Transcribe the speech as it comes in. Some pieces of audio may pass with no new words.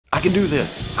can do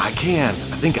this. I can.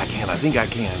 I think I can. I think I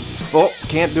can. Oh,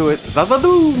 can't do it.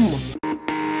 The-the-doom!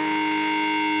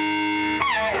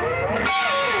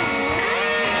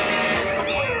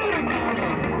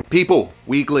 People,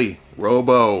 Weekly,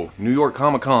 Robo, New York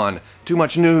Comic Con, too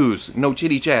much news, no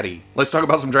chitty chatty. Let's talk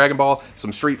about some Dragon Ball,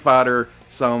 some Street Fighter,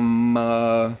 some,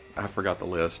 I forgot the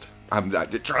list. I'm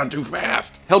trying too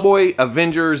fast. Hellboy,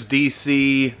 Avengers,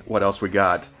 DC, what else we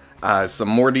got? Some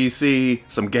more DC,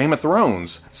 some Game of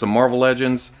Thrones, some Marvel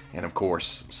Legends, and of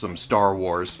course, some Star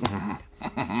Wars.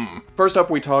 First up,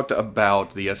 we talked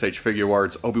about the SH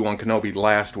Figuarts Obi-Wan Kenobi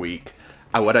last week.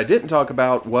 What I didn't talk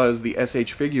about was the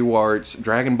SH Figuarts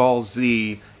Dragon Ball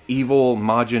Z Evil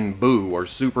Majin Buu, or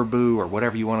Super Buu, or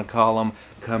whatever you want to call them.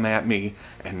 Come at me,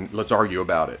 and let's argue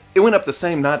about it. It went up the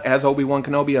same night as Obi-Wan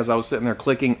Kenobi as I was sitting there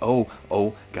clicking, oh,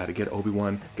 gotta get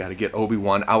Obi-Wan, gotta get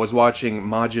Obi-Wan. I was watching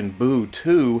Majin Buu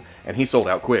 2, and he sold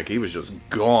out quick. He was just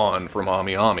gone from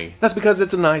Ami Ami. That's because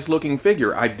it's a nice looking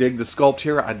figure. I dig the sculpt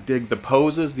here, I dig the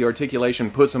poses, the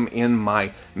articulation puts him in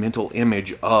my mental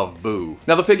image of Buu.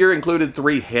 Now the figure included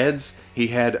 3 heads. He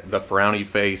had the frowny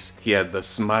face, he had the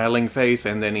smiling face,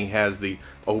 and then he has the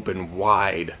open,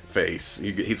 wide face.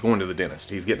 He's going to the dentist.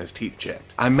 He's getting his teeth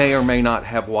checked. I may or may not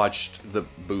have watched the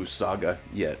Buu saga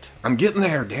yet. I'm getting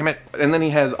there, damn it. And then he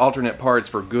has alternate parts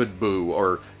for Good Buu,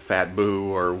 or Fat Buu,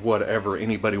 or whatever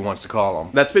anybody wants to call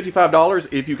him. That's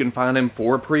 $55 if you can find him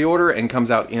for pre-order, and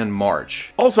comes out in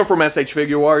March. Also from SH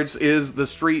Figuarts is the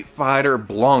Street Fighter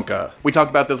Blanka. We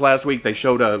talked about this last week. They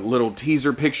showed a little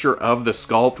teaser picture of the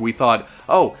sculpt. We thought,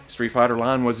 oh, Street Fighter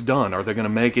line was done. Are they going to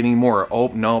make any more?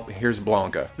 Oh, nope, here's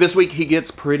Blanka. This week he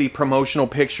gets pretty promotional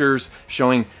pictures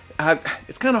showing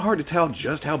it's kind of hard to tell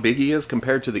just how big he is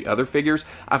compared to the other figures.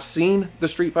 I've seen the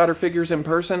Street Fighter figures in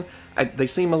person. They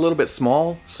seem a little bit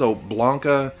small, so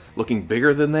Blanka looking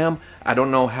bigger than them. I don't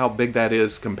know how big that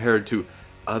is compared to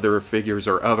other figures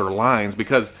or other lines,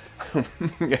 because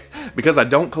because I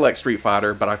don't collect Street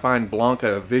Fighter, but I find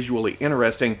Blanka visually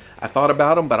interesting. I thought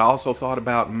about him, but I also thought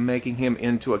about making him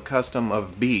into a custom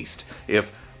of Beast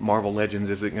if Marvel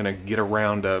Legends isn't going to get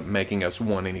around to making us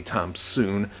one anytime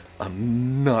soon.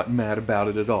 I'm not mad about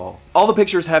it at all. All the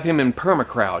pictures have him in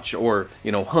perma-crouch, or,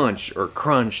 you know, hunch, or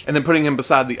crunch, and then putting him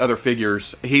beside the other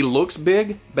figures. He looks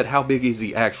big, but how big is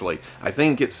he actually? I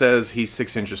think it says he's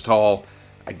 6 inches tall.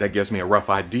 That gives me a rough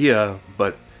idea,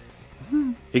 but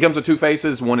he comes with 2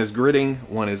 faces. One is gritting,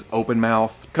 one is open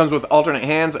mouth. Comes with alternate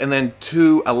hands, and then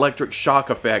 2 electric shock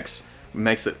effects.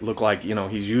 Makes it look like, you know,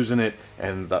 he's using it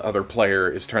and the other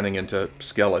player is turning into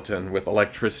skeleton with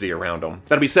electricity around him.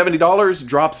 That'll be $70,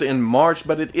 drops in March,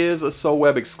 but it is a Soul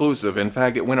Web exclusive. In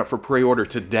fact, it went up for pre-order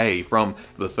today from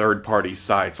the third-party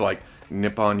sites like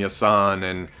Nippon Yasan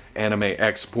and Anime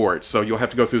Export, so you'll have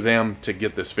to go through them to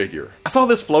get this figure. I saw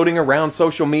this floating around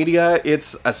social media.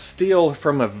 It's a still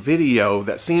from a video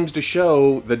that seems to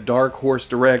show the Dark Horse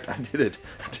Direct. I did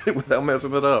it without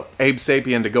messing it up. Abe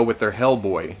Sapien to go with their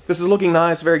Hellboy. This is looking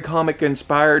nice, very comic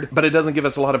inspired, but it doesn't give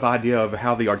us a lot of idea of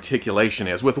how the articulation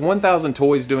is. With 1,000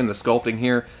 toys doing the sculpting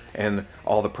here and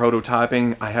all the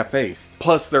prototyping, I have faith.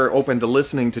 Plus, they're open to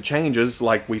listening to changes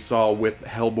like we saw with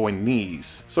Hellboy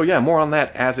knees. So yeah, more on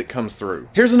that as it comes through.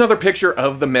 Here's another picture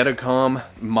of the Metacom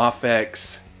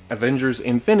MAFEX Avengers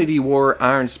Infinity War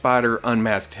Iron Spider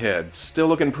unmasked head. Still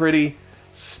looking pretty.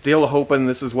 Still hoping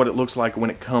this is what it looks like when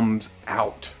it comes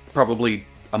out. Probably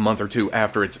a month or 2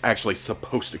 after it's actually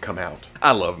supposed to come out.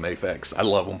 I love MAFEX. I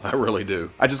love them. I really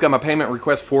do. I just got my payment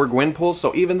request for Gwenpool,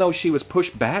 so even though she was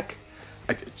pushed back,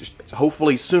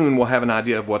 hopefully soon we'll have an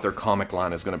idea of what their comic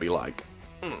line is going to be like.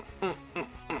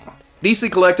 DC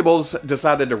Collectibles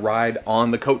decided to ride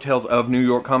on the coattails of New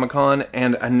York Comic Con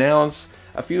and announce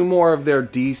a few more of their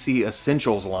DC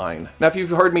Essentials line. Now, if you've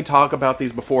heard me talk about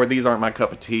these before, these aren't my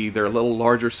cup of tea. They're a little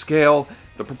larger scale.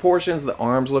 The proportions, the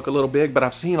arms look a little big, but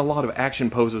I've seen a lot of action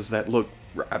poses that look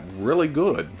really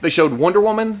good. They showed Wonder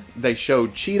Woman, they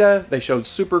showed Cheetah, they showed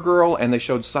Supergirl, and they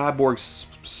showed Cyborg,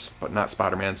 but not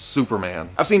Spider-Man, Superman.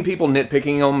 I've seen people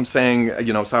nitpicking them, saying,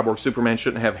 you know, Cyborg Superman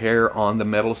shouldn't have hair on the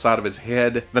metal side of his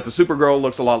head, that the Supergirl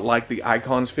looks a lot like the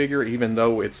Icons figure, even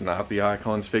though it's not the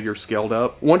Icons figure scaled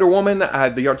up. Wonder Woman,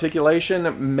 the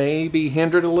articulation may be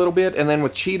hindered a little bit, and then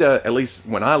with Cheetah, at least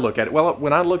when I look at it, well,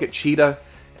 when I look at Cheetah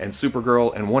and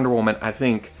Supergirl and Wonder Woman, I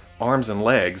think arms and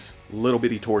legs, little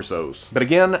bitty torsos. But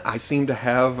again, I seem to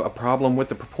have a problem with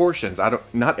the proportions.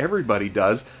 Not everybody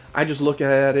does. I just look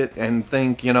at it and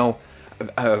think, you know,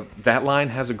 that line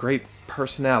has a great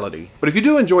personality. But if you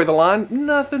do enjoy the line,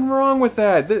 nothing wrong with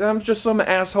that. I'm just some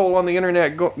asshole on the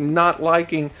internet not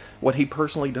liking what he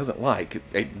personally doesn't like.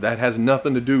 That has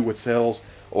nothing to do with sales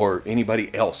or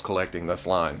anybody else collecting this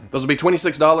line. Those will be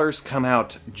 $26, come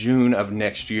out June of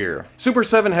next year. Super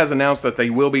 7 has announced that they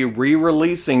will be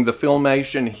re-releasing the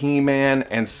Filmation He-Man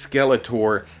and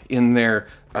Skeletor in their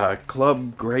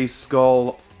Club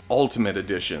Grayskull Ultimate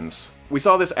Editions. We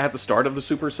saw this at the start of the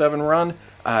Super 7 run.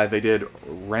 They did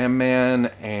Ram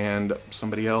Man and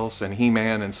somebody else, and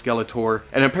He-Man and Skeletor,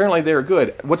 and apparently they're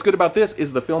good. What's good about this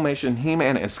is the Filmation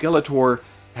He-Man and Skeletor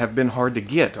have been hard to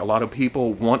get. A lot of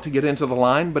people want to get into the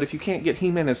line, but if you can't get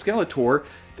He-Man and Skeletor,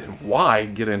 then why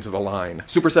get into the line?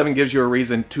 Super 7 gives you a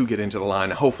reason to get into the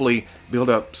line. Hopefully build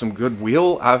up some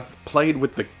goodwill. I've played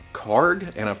with the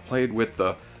card, and I've played with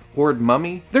the Horde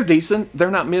Mummy. They're decent.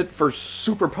 They're not meant for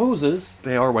super poses.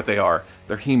 They are what they are.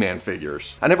 They're He-Man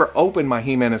figures. I never opened my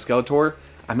He-Man and Skeletor.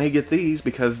 I may get these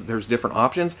because there's different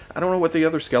options. I don't know what the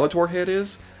other Skeletor head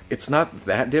is. It's not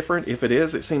that different. If it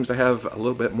is, it seems to have a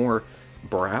little bit more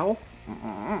brow.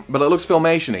 But it looks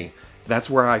Filmation-y. That's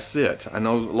where I sit. I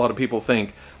know a lot of people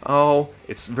think, oh,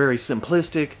 it's very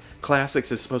simplistic.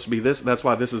 Classics is supposed to be this. That's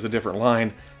why this is a different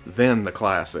line than the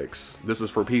Classics. This is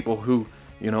for people who,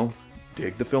 you know,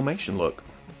 dig the Filmation look.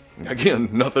 Again,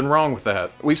 nothing wrong with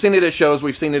that. We've seen it at shows,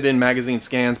 we've seen it in magazine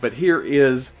scans, but here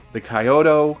is the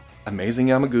Kyoto Amazing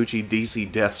Yamaguchi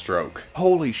DC Deathstroke.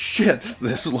 Holy shit,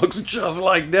 this looks just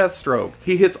like Deathstroke.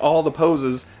 He hits all the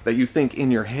poses that you think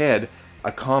in your head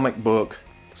a comic book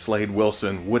Slade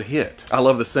Wilson would hit. I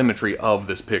love the symmetry of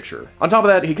this picture. On top of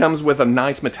that, he comes with a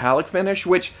nice metallic finish,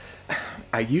 which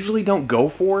I usually don't go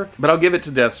for, but I'll give it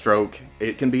to Deathstroke.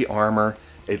 It can be armor.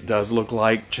 It does look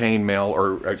like chainmail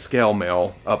or scale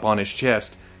mail up on his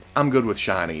chest. I'm good with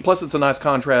shiny. Plus, it's a nice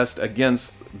contrast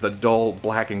against the dull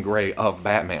black and gray of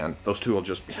Batman. Those two will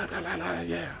just,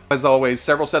 yeah. As always,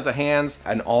 several sets of hands,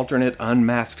 an alternate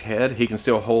unmasked head. He can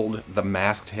still hold the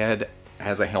masked head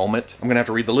as a helmet. I'm gonna have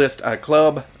to read the list. A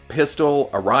club, pistol,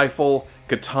 a rifle,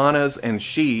 katanas and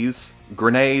sheaths,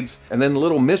 grenades, and then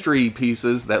little mystery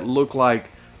pieces that look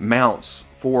like mounts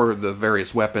for the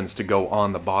various weapons to go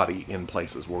on the body in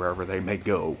places wherever they may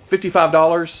go.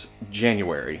 $55,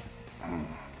 January.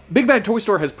 Big Bad Toy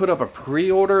Store has put up a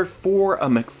pre-order for a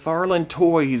McFarlane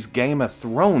Toys Game of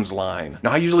Thrones line.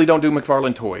 Now, I usually don't do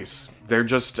McFarlane Toys. They're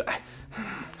just...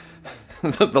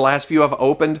 the last few I've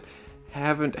opened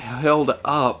haven't held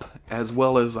up as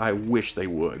well as I wish they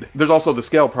would. There's also the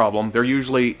scale problem. They're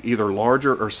usually either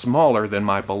larger or smaller than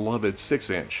my beloved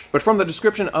 6-inch. But from the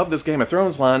description of this Game of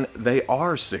Thrones line, they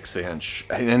are 6-inch.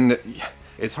 And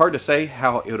it's hard to say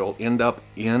how it'll end up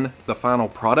in the final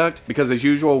product, because as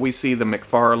usual, we see the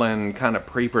McFarlane kind of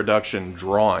pre-production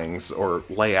drawings or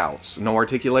layouts. No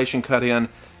articulation cut in,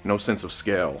 no sense of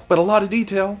scale. But a lot of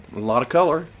detail, a lot of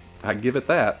color. I give it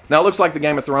that. Now, it looks like the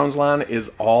Game of Thrones line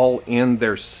is all in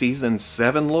their Season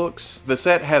 7 looks. The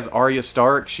set has Arya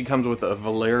Stark. She comes with a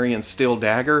Valyrian steel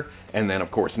dagger, and then,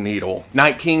 of course, Needle.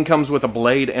 Night King comes with a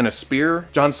blade and a spear.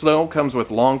 Jon Snow comes with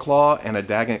Longclaw and a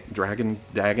dragon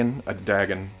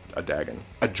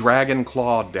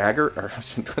claw dagger.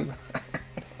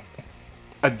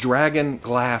 A dragon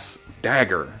glass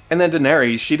dagger. And then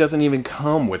Daenerys, she doesn't even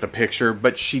come with a picture,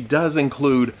 but she does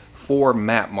include 4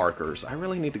 map markers. I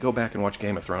really need to go back and watch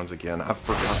Game of Thrones again. I've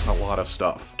forgotten a lot of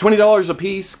stuff. $20 a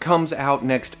piece, comes out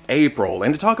next April.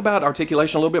 And to talk about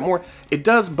articulation a little bit more, it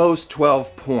does boast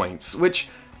 12 points, which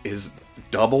is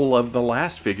double of the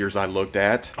last figures I looked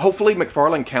at. Hopefully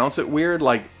McFarlane counts it weird,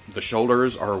 like the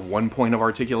shoulders are 1 point of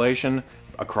articulation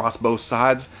across both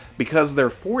sides, because their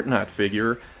Fortnite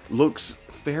figure looks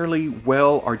fairly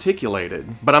well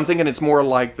articulated. But I'm thinking it's more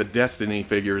like the Destiny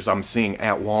figures I'm seeing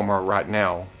at Walmart right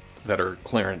now that are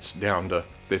clearance down to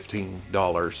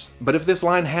 $15. But if this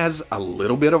line has a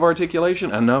little bit of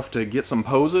articulation, enough to get some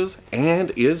poses,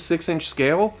 and is 6-inch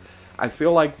scale, I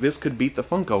feel like this could beat the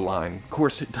Funko line. Of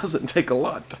course, it doesn't take a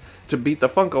lot to beat the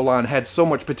Funko line. Had so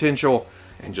much potential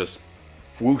and just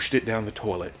whooshed it down the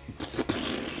toilet.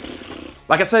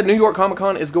 Like I said, New York Comic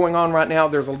Con is going on right now.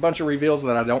 There's a bunch of reveals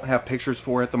that I don't have pictures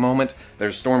for at the moment.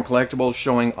 There's Storm Collectibles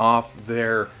showing off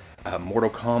their Mortal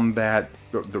Kombat,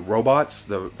 the robots,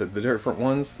 the different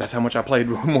ones. That's how much I played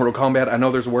Mortal Kombat. I know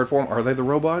there's a word for them. Are they the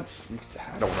robots?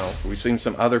 I don't know. We've seen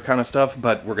some other kind of stuff,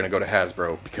 but we're going to go to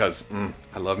Hasbro because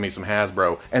I love me some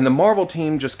Hasbro. And the Marvel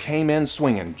team just came in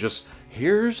swinging, just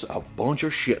here's a bunch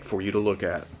of shit for you to look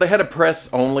at. They had a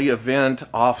press-only event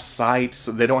off-site,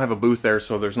 so they don't have a booth there,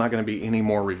 so there's not going to be any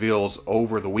more reveals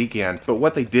over the weekend. But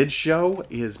what they did show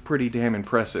is pretty damn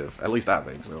impressive. At least I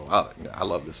think so. I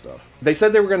love this stuff. They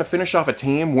said they were going to finish off a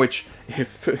team, which,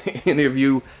 if any of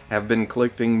you have been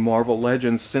collecting Marvel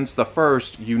Legends since the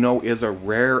first, you know is a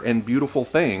rare and beautiful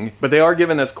thing. But they are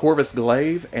giving us Corvus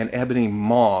Glaive and Ebony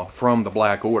Maw from the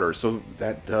Black Order, so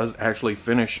that does actually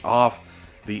finish off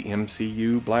the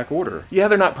MCU Black Order. Yeah,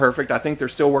 they're not perfect. I think they're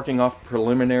still working off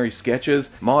preliminary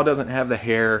sketches. Maw doesn't have the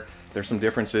hair. There's some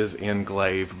differences in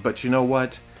Glaive, but you know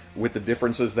what? With the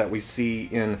differences that we see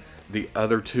in the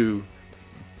other two,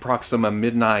 Proxima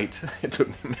Midnight, it took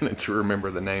me a minute to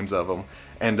remember the names of them,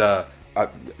 and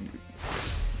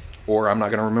or I'm not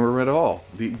going to remember it at all.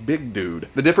 The big dude.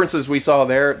 The differences we saw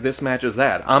there, this matches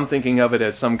that. I'm thinking of it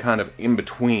as some kind of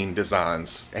in-between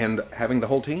designs. And having the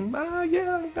whole team,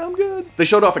 yeah, I'm good. They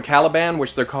showed off a Caliban,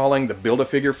 which they're calling the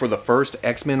Build-A-Figure for the first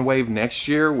X-Men wave next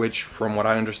year, which, from what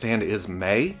I understand, is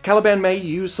May. Caliban may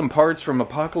use some parts from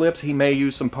Apocalypse. He may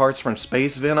use some parts from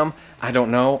Space Venom. I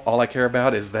don't know. All I care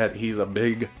about is that he's a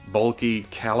big, bulky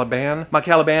Caliban. My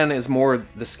Caliban is more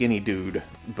the skinny dude,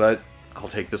 but I'll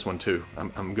take this one too.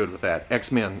 I'm good with that.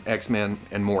 X-Men,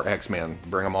 and more X-Men.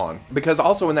 Bring them on. Because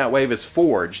also in that wave is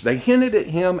Forge. They hinted at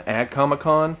him at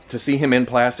Comic-Con. To see him in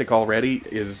plastic already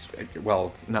is,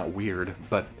 well, not weird,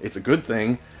 but it's a good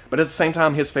thing. But at the same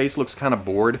time, his face looks kind of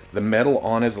bored. The metal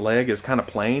on his leg is kind of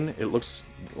plain. It looks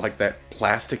like that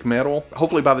plastic metal.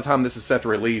 Hopefully by the time this is set to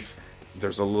release,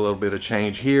 there's a little bit of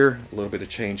change here, a little bit of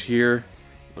change here,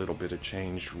 a little bit of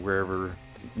change wherever,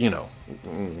 you know.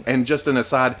 And just an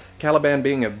aside, Caliban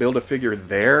being a Build-A-Figure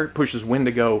there pushes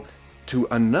Wendigo to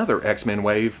another X-Men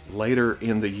wave later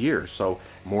in the year. So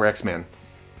more X-Men.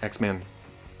 X-Men.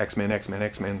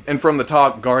 And from the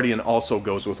talk, Guardian also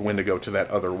goes with Wendigo to that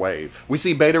other wave. We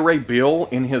see Beta Ray Bill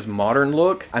in his modern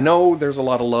look. I know there's a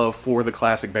lot of love for the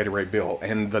classic Beta Ray Bill,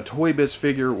 and the Toy Biz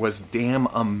figure was damn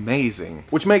amazing.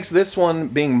 Which makes this one,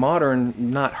 being modern,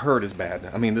 not hurt as bad.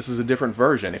 I mean, this is a different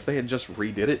version. If they had just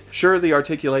redid it, sure, the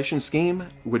articulation scheme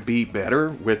would be better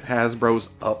with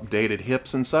Hasbro's updated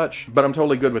hips and such, but I'm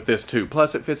totally good with this too.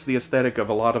 Plus, it fits the aesthetic of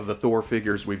a lot of the Thor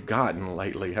figures we've gotten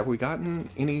lately. Have we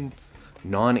gotten any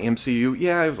non-MCU?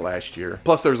 Yeah, it was last year.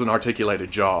 Plus there's an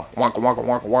articulated jaw. Wonka, wonka,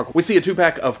 wonka, wonka. We see a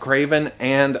 2-pack of Kraven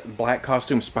and Black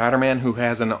Costume Spider-Man, who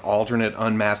has an alternate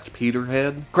unmasked Peter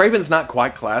head. Kraven's not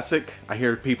quite classic. I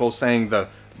hear people saying the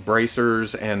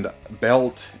bracers and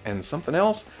belt and something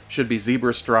else should be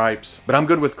zebra stripes, but I'm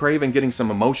good with Kraven getting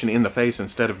some emotion in the face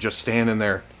instead of just standing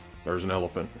there. There's an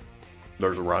elephant.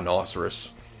 There's a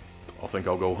rhinoceros. I think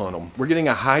I'll go hunt them. We're getting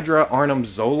a Hydra, Arnim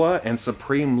Zola, and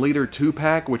Supreme Leader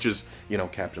 2-pack, which is, you know,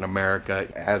 Captain America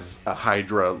as a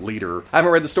Hydra leader. I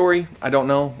haven't read the story. I don't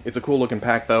know. It's a cool looking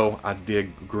pack, though. I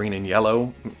dig green and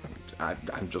yellow.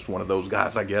 I'm just one of those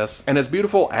guys, I guess. And as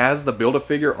beautiful as the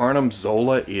Build-A-Figure Arnim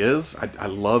Zola is, I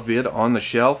love it on the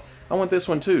shelf. I want this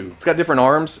one too. It's got different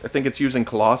arms. I think it's using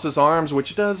Colossus arms,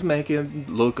 which does make it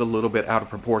look a little bit out of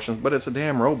proportion, but it's a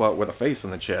damn robot with a face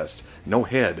in the chest. No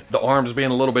head. The arms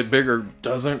being a little bit bigger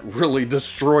doesn't really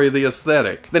destroy the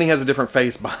aesthetic. Then he has a different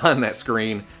face behind that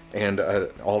screen and an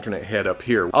alternate head up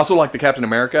here. Also like the Captain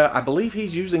America, I believe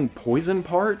he's using poison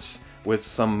parts with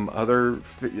some other,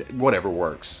 whatever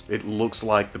works. It looks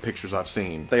like the pictures I've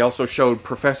seen. They also showed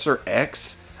Professor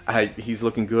X. He's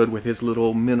looking good with his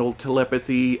little mental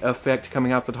telepathy effect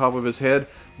coming out the top of his head,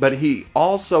 but he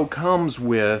also comes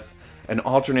with an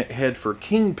alternate head for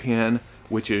Kingpin,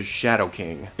 which is Shadow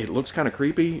King. It looks kind of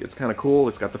creepy, it's kind of cool,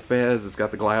 it's got the fez, it's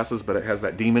got the glasses, but it has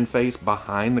that demon face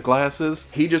behind the glasses.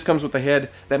 He just comes with the head.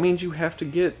 That means you have to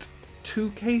get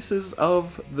 2 cases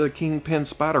of the Kingpin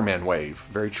Spider-Man wave.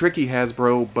 Very tricky,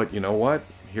 Hasbro, but you know what?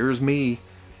 Here's me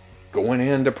going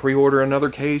in to pre-order another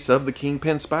case of the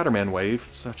Kingpin Spider-Man wave.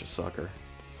 Such a sucker.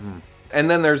 And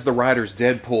then there's the Riders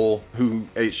Deadpool, who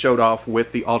it showed off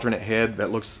with the alternate head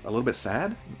that looks a little bit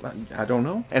sad. I don't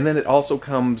know. And then it also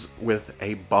comes with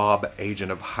a Bob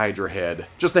Agent of Hydra head.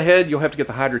 Just the head, you'll have to get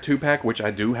the Hydra 2-pack, which I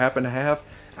do happen to have.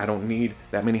 I don't need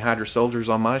that many Hydra soldiers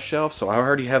on my shelf, so I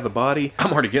already have the body.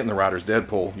 I'm already getting the Riders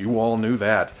Deadpool. You all knew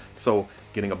that. So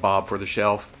getting a Bob for the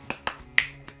shelf.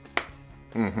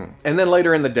 And then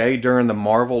later in the day, during the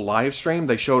Marvel live stream,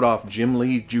 they showed off Jim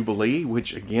Lee Jubilee,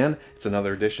 which again, it's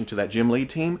another addition to that Jim Lee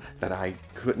team that I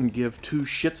couldn't give 2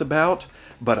 shits about,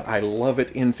 but I love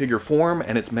it in figure form,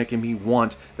 and it's making me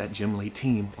want that Jim Lee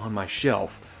team on my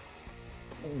shelf.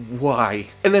 Why?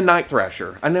 And then Night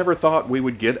Thrasher. I never thought we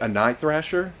would get a Night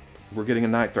Thrasher. We're getting a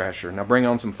Night Thrasher. Now bring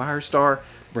on some Firestar,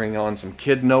 bring on some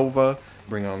Kid Nova,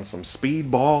 Bring on some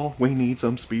speedball. We need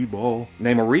some speedball.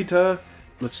 Namorita.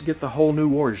 Let's get the whole new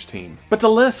Warriors team. But to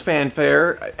less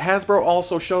fanfare, Hasbro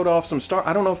also showed off some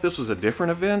I don't know if this was a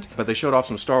different event, but they showed off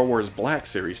some Star Wars Black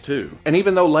Series too. And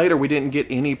even though later we didn't get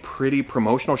any pretty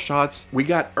promotional shots, we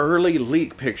got early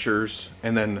leak pictures,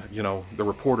 and then, you know, the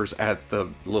reporters at the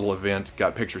little event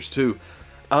got pictures too,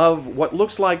 of what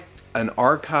looks like an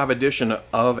archive edition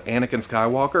of Anakin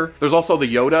Skywalker. There's also the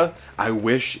Yoda. I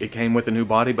wish it came with a new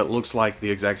body, but it looks like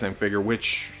the exact same figure,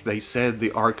 which they said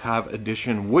the archive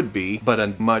edition would be, but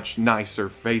a much nicer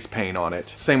face paint on it.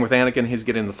 Same with Anakin, he's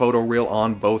getting the photo reel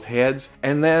on both heads,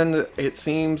 and then it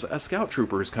seems a Scout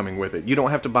Trooper is coming with it. You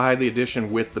don't have to buy the edition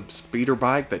with the speeder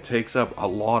bike that takes up a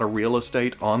lot of real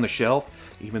estate on the shelf,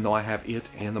 even though I have it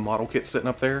and the model kit sitting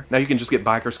up there. Now you can just get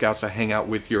biker scouts to hang out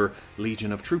with your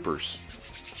Legion of Troopers.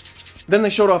 Then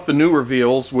they showed off the new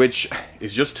reveals, which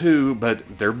is just 2,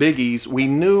 but they're biggies. We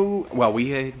knew, well, we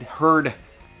had heard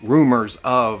rumors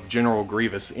of General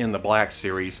Grievous in the Black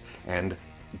Series, and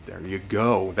there you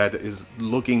go. That is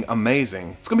looking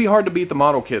amazing. It's going to be hard to beat the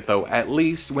model kit, though, at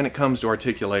least when it comes to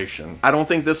articulation. I don't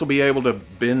think this will be able to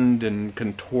bend and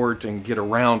contort and get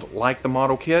around like the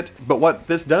model kit, but what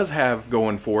this does have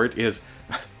going for it is,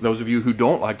 those of you who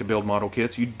don't like to build model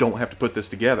kits, you don't have to put this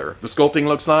together. The sculpting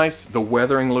looks nice, the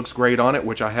weathering looks great on it,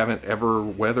 which I haven't ever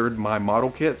weathered my model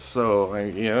kits, so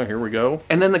yeah, here we go.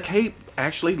 And then the cape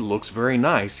actually looks very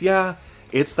nice. Yeah,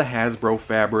 it's the Hasbro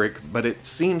fabric, but it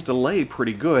seems to lay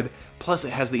pretty good, plus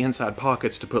it has the inside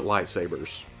pockets to put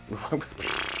lightsabers.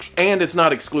 And it's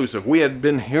not exclusive. We had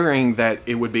been hearing that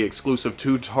it would be exclusive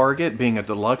to Target, being a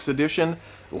deluxe edition,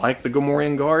 like the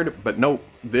Gamorrean Guard, but nope,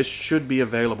 this should be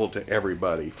available to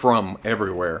everybody, from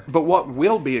everywhere. But what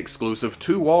will be exclusive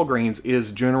to Walgreens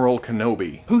is General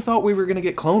Kenobi. Who thought we were gonna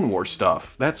get Clone Wars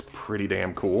stuff? That's pretty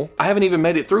damn cool. I haven't even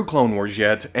made it through Clone Wars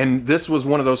yet, and this was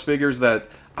one of those figures that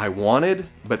I wanted,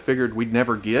 but figured we'd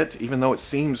never get, even though it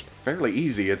seems fairly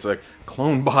easy. It's a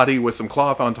clone body with some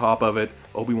cloth on top of it,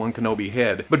 Obi-Wan Kenobi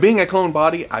head. But being a clone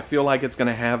body, I feel like it's going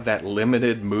to have that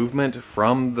limited movement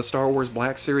from the Star Wars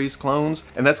Black Series clones,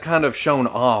 and that's kind of shown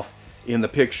off in the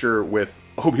picture with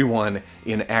Obi-Wan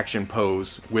in action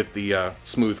pose with the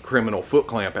smooth criminal foot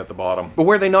clamp at the bottom. But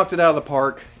where they knocked it out of the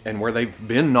park, and where they've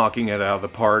been knocking it out of the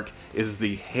park, is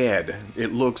the head.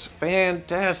 It looks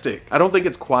fantastic. I don't think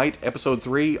it's quite Episode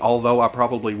 3, although I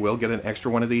probably will get an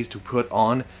extra one of these to put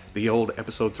on the old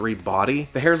Episode 3 body.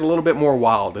 The hair's a little bit more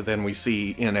wild than we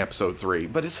see in Episode 3,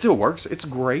 but it still works. It's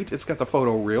great. It's got the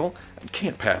photo reel.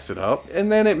 Can't pass it up.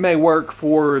 And then it may work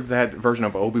for that version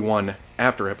of Obi-Wan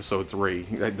after Episode 3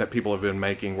 that people have been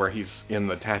making, where he's in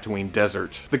the Tatooine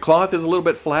desert. The cloth is a little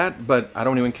bit flat, but I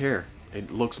don't even care. It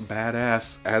looks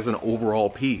badass as an overall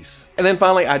piece. And then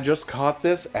finally, I just caught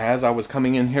this as I was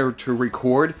coming in here to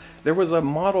record. There was a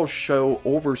model show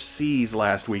overseas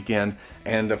last weekend,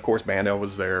 and of course Bandai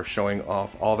was there showing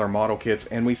off all their model kits,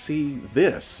 and we see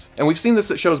this. And we've seen this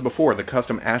at shows before, the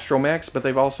custom astromechs, but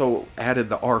they've also added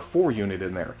the R4 unit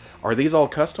in there. Are these all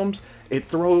customs? It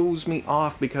throws me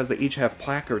off because they each have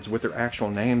placards with their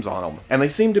actual names on them. And they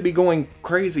seem to be going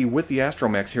crazy with the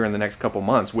astromechs here in the next couple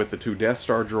months with the 2 Death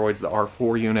Star droids, the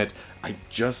R4 unit. I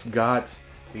just got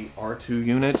the R2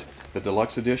 unit, the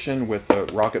deluxe edition with the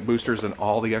rocket boosters and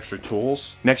all the extra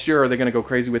tools. Next year, are they going to go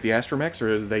crazy with the astromechs,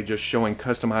 or are they just showing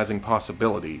customizing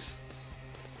possibilities?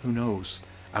 Who knows?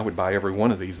 I would buy every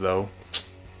one of these though.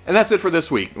 And that's it for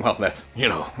this week. Well, that's, you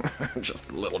know, just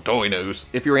a little toy news.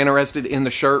 If you're interested in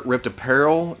the shirt Ripped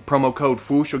Apparel, promo code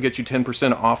Fwoosh will get you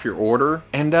 10% off your order.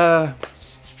 And, I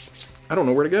don't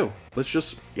know where to go. Let's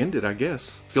just end it, I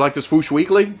guess. If you like this Fwoosh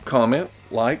Weekly, comment,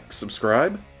 like,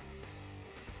 subscribe.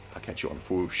 I'll catch you on the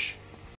Fwoosh.